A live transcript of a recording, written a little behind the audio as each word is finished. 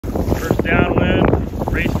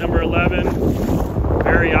Race number 11,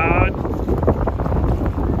 very odd.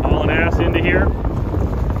 Hauling ass into here.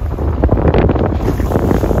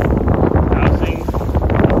 Housing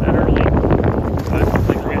that early, but looks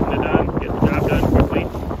like we're getting the job done quickly.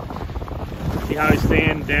 See how he's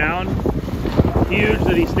staying down? Huge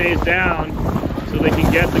that he stays down so they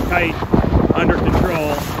can get the kite under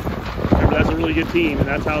control. Remember, that's a really good team, and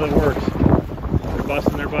that's how it works. They're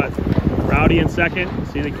busting their butt. Rowdy in second.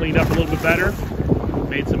 See, they cleaned up a little bit better.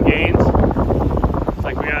 Made some gains. Looks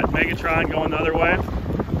like we got Megatron going the other way.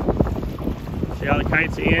 See how the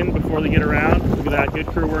kite's in before they get around. Look at that, good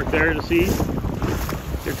crew work there to see.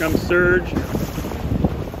 Here comes Surge.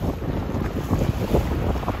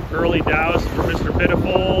 Early douse for Mr.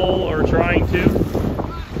 Pitiful, or trying to.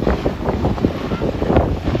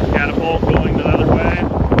 Catapult going the other way.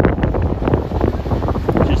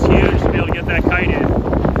 Just huge to be able to get that kite in.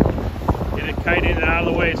 Get it kite in and out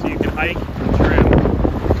of the way so you can hike and trim.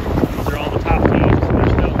 These are all the top teams, and they're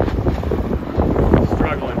still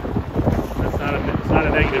struggling. That's not it's not a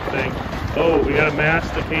negative thing. Oh, we got a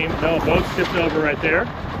mast that came. No, a boat tipped over right there.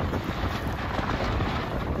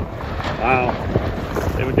 Wow,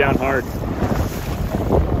 they went down hard.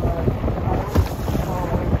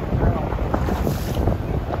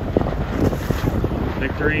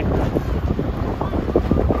 Victory.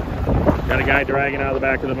 Got a guy dragging out of the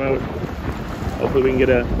back of the boat. Hopefully we can get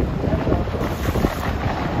a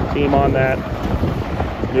team on that.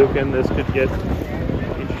 Nuking, this could get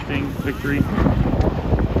interesting. Victory.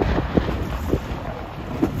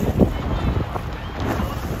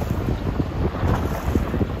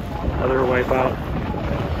 Another wipeout.